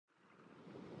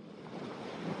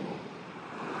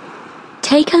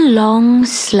Take a long,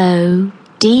 slow,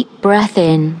 deep breath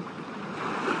in.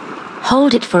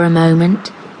 Hold it for a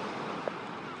moment,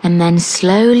 and then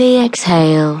slowly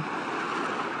exhale.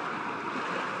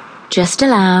 Just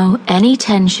allow any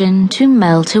tension to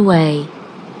melt away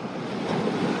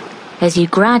as you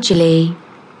gradually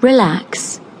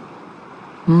relax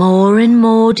more and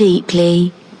more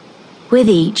deeply with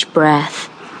each breath.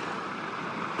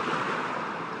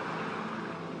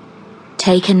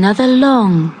 Take another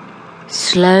long,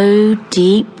 slow,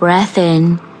 deep breath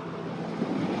in.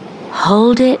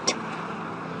 Hold it,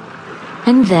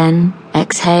 and then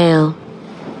exhale.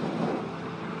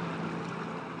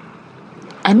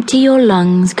 Empty your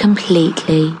lungs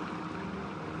completely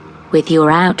with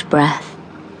your out-breath.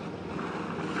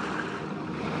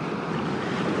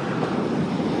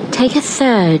 Take a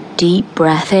third deep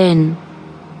breath in.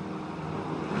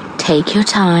 Take your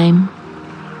time.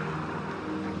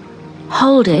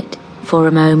 Hold it for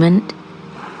a moment,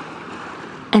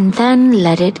 and then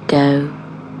let it go.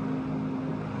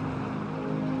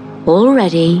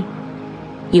 Already,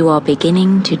 you are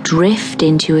beginning to drift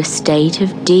into a state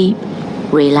of deep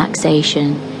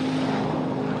relaxation.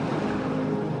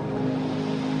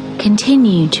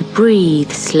 Continue to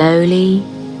breathe slowly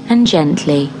and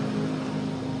gently.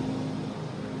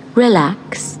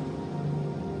 Relax.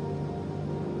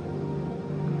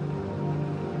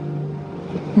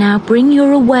 Now bring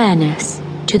your awareness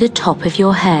to the top of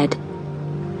your head.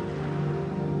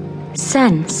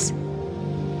 Sense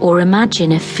or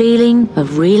imagine a feeling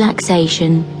of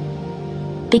relaxation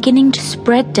beginning to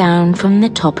spread down from the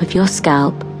top of your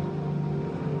scalp.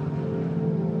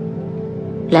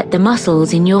 Let the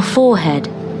muscles in your forehead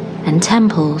and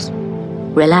temples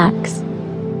relax.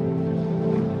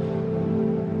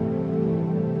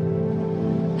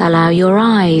 Allow your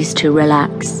eyes to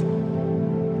relax.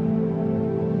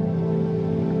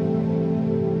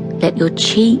 Let your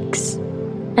cheeks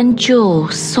and jaw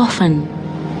soften,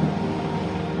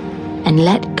 and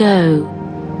let go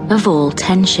of all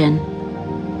tension.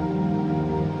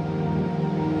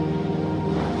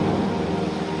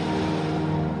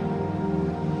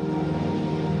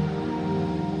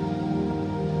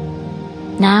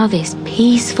 Now this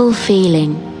peaceful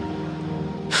feeling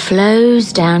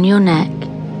flows down your neck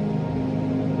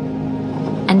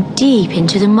and deep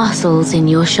into the muscles in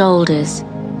your shoulders,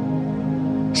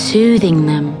 soothing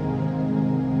them,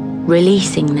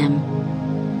 releasing them.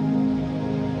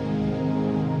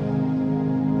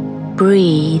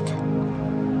 Breathe.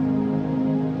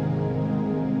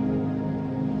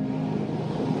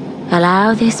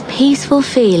 Allow this peaceful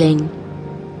feeling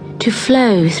to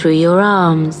flow through your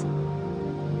arms,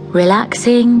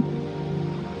 relaxing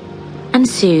and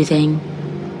soothing,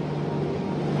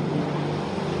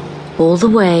 all the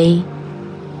way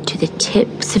to the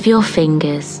tips of your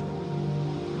fingers.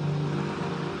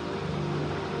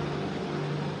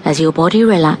 As your body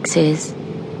relaxes,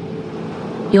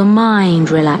 your mind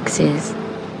relaxes.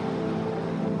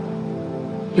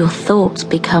 Your thoughts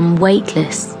become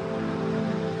weightless,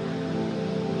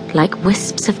 like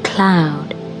wisps of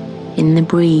cloud in the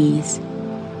breeze.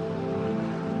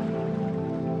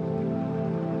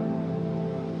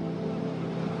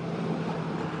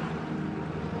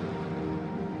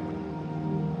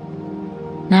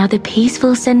 Now the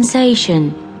peaceful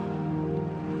sensation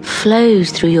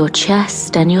flows through your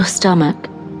chest and your stomach.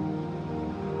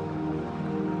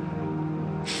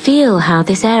 Feel how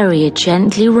this area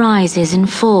gently rises and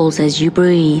falls as you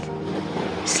breathe,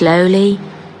 slowly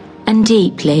and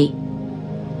deeply,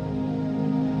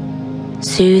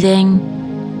 soothing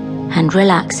and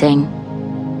relaxing.